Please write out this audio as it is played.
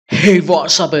Hey,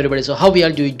 what's up everybody? So how we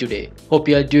are doing today? Hope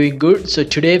you are doing good. So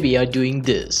today we are doing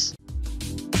this.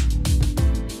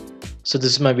 So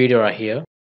this is my video right here.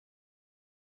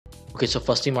 Okay, so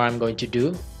first thing what I'm going to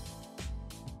do,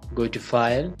 go to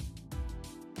File,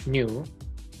 New,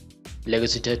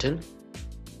 Legacy Title,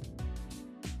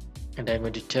 and I'm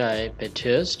going to type a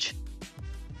test.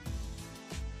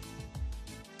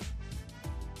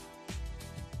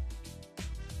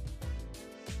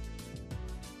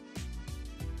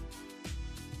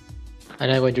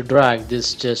 And I'm going to drag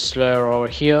this test layer over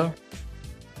here.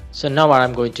 So now what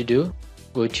I'm going to do,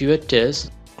 go to your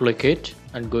test, click it,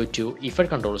 and go to effect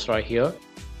controls right here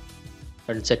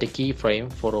and set a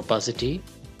keyframe for opacity.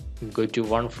 Go to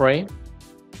 1 frame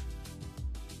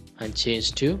and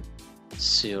change to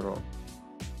 0,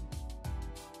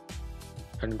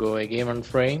 and go again 1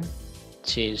 frame,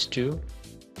 change to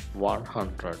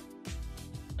 100,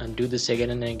 and do this again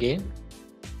and again.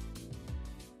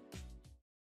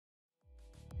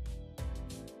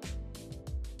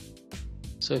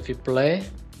 So if you play,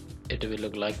 it will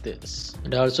look like this.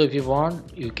 And also if you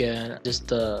want, you can adjust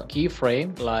the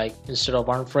keyframe, like instead of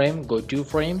 1 frame, go 2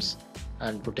 frames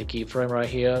and put a keyframe right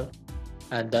here.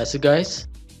 And that's it guys.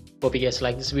 Hope you guys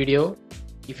like this video.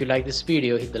 If you like this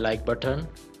video, hit the like button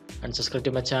and subscribe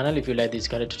to my channel if you like these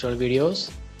kind of tutorial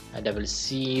videos. And I will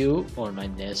see you on my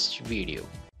next video.